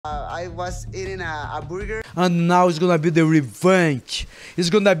I was eating a burger. And now it's gonna be the revenge.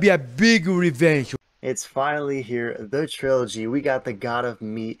 It's gonna be a big revenge. It's finally here, the trilogy. We got the God of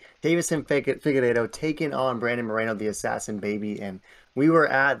Meat, Deiveson Figueiredo taking on Brandon Moreno, the assassin baby. And we were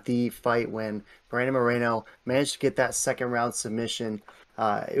at the fight when Brandon Moreno managed to get that second round submission.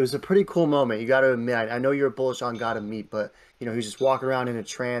 It was a pretty cool moment. You got to admit, I know you're bullish on God of Meat, but you know, he was just walking around in a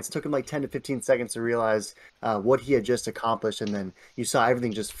trance. It took him like 10 to 15 seconds to realize what he had just accomplished. And then you saw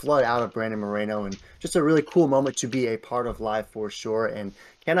everything just flood out of Brandon Moreno. And just a really cool moment to be a part of live for sure. And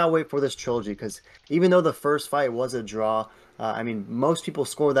cannot wait for this trilogy because even though the first fight was a draw, I mean, most people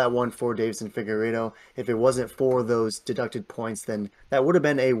score that one for Deiveson Figueiredo. If it wasn't for those deducted points, then that would have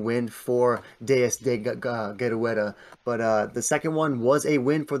been a win for Figueiredo. But the second one was a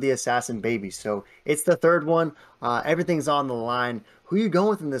win for the Assassin Baby. So it's the third one. Everything's on the line. Who are you going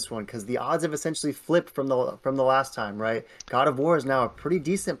with in this one? Because the odds have essentially flipped from the last time, right? God of War is now a pretty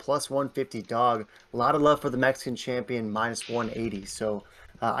decent plus 150 dog. A lot of love for the Mexican champion, minus 180. So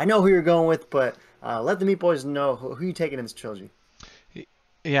I know who you're going with, but let the Meat Boys know who you taking in this trilogy.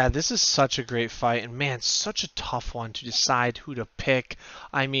 Yeah, this is such a great fight, and man, such a tough one to decide who to pick.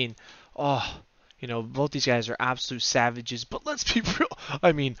 I mean, you know, both these guys are absolute savages, but let's be real.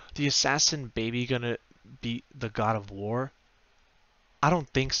 I mean, the Assassin Baby gonna beat the God of War? I don't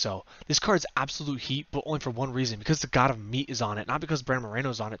think so. This card's absolute heat, but only for one reason, because the God of Meat is on it, not because Brandon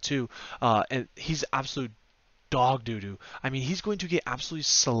Moreno's on it too. And he's absolute dog doo-doo. I mean, he's going to get absolutely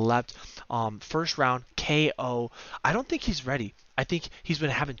slept. First round KO. I don't think he's ready. I think he's been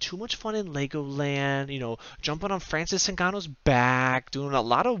having too much fun in Legoland, you know, jumping on Francis Ngannou's back, doing a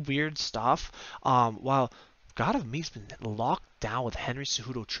lot of weird stuff. While God of Meat's been locked down with Henry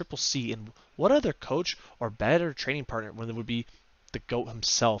Cejudo Triple C, and what other coach or better training partner when there would be the GOAT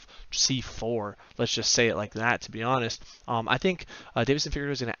himself, C4, let's just say it like that, to be honest. I think Deiveson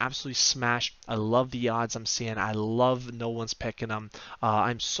Figueiredo is going to absolutely smash. I love the odds I'm seeing. I love no one's picking him.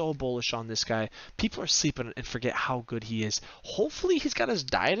 I'm so bullish on this guy. People are sleeping and forget how good he is. Hopefully he's got his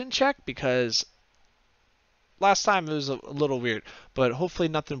diet in check, because last time it was a little weird, but hopefully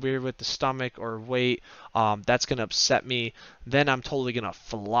nothing weird with the stomach or weight. That's going to upset me. Then I'm totally going to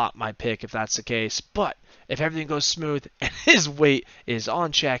flop my pick if that's the case. But if everything goes smooth and his weight is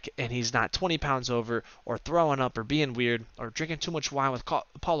on check and he's not 20 pounds over or throwing up or being weird or drinking too much wine with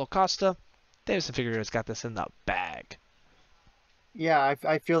Paulo Costa, Deiveson Figueiredo's got this in the bag. Yeah,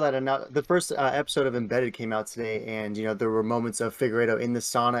 I feel that. And the first episode of Embedded came out today, and you know there were moments of Figueiredo in the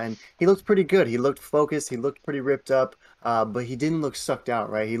sauna, and he looked pretty good. He looked focused. He looked pretty ripped up, but he didn't look sucked out,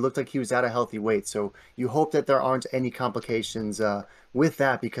 right? He looked like he was at a healthy weight. So you hope that there aren't any complications with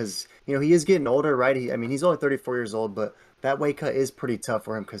that, because you know he is getting older, right? I mean, he's only 34 years old, but that weight cut is pretty tough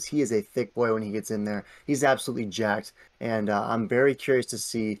for him because he is a thick boy when he gets in there. He's absolutely jacked, and I'm very curious to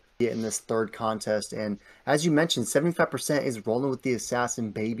see in this third contest. And as you mentioned, 75% is rolling with the Assassin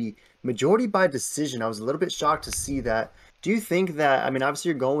Baby, majority by decision. I was a little bit shocked to see that. Do you think that, I mean, obviously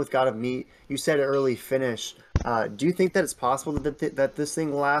you're going with God of Meat, you said early finish. Do you think that it's possible that this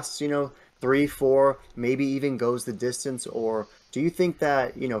thing lasts, you know, 3, 4, maybe even goes the distance? Or do you think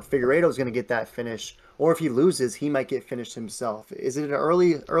that, you know, Figueiredo is going to get that finish, or if he loses, he might get finished himself? Is it an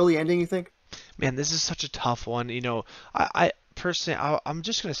early ending, you think? Man, this is such a tough one. You know, I personally, I'm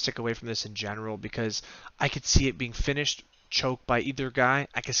just going to stick away from this in general, because I could see it being finished choked by either guy.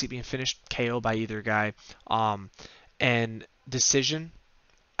 I could see it being finished KO by either guy. And decision,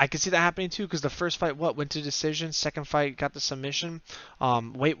 I could see that happening too, because the first fight went to decision, second fight got the submission.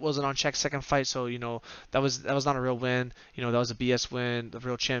 Weight wasn't on check second fight, so you know that was not a real win. You know, that was a BS win. The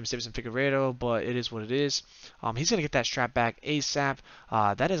real champ is Deiveson Figueiredo, but it is what it is. He's gonna get that strap back ASAP.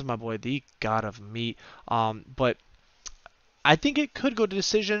 That is my boy, the God of Meat. But I think it could go to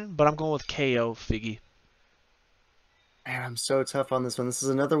decision, but I'm going with KO Figgy. Man, I'm so tough on this one. This is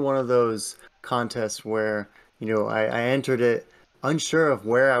another one of those contests where, you know, I entered it unsure of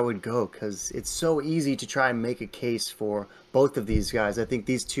where I would go, because it's so easy to try and make a case for both of these guys. I think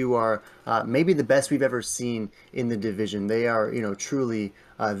these two are maybe the best we've ever seen in the division. They are, you know, truly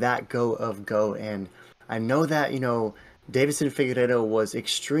that go of go. And I know that, you know, Deiveson Figueiredo was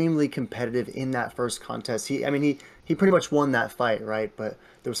extremely competitive in that first contest. He pretty much won that fight, right? But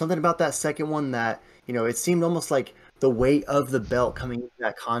there was something about that second one that, you know, it seemed almost like the weight of the belt coming into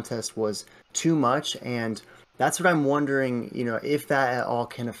that contest was too much. And that's what I'm wondering, you know, if that at all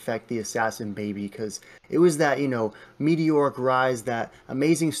can affect the Assassin Baby, because it was that, you know, meteoric rise, that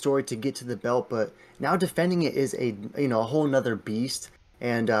amazing story to get to the belt, but now defending it is a, you know, a whole nother beast.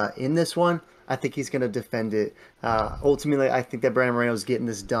 And in this one, I think he's going to defend it. Ultimately, I think that Brandon Moreno is getting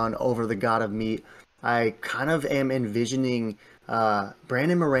this done over the God of Meat. I kind of am envisioning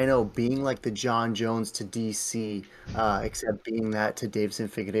Brandon Moreno being like the John Jones to DC, except being that to Deiveson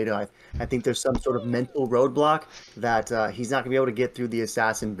Figueiredo. I think there's some sort of mental roadblock that he's not going to be able to get through the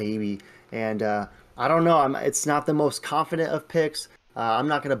Assassin Baby. And I don't know. It's not the most confident of picks. I'm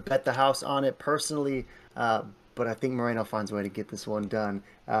not going to bet the house on it personally, but I think Moreno finds a way to get this one done.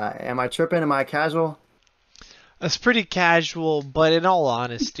 Am I tripping? Am I casual? That's pretty casual, but in all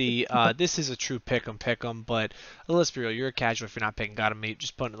honesty, this is a true pick 'em. But let's be real, you're a casual if you're not picking. Got him, mate.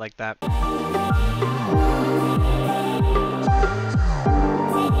 Just putting it like that.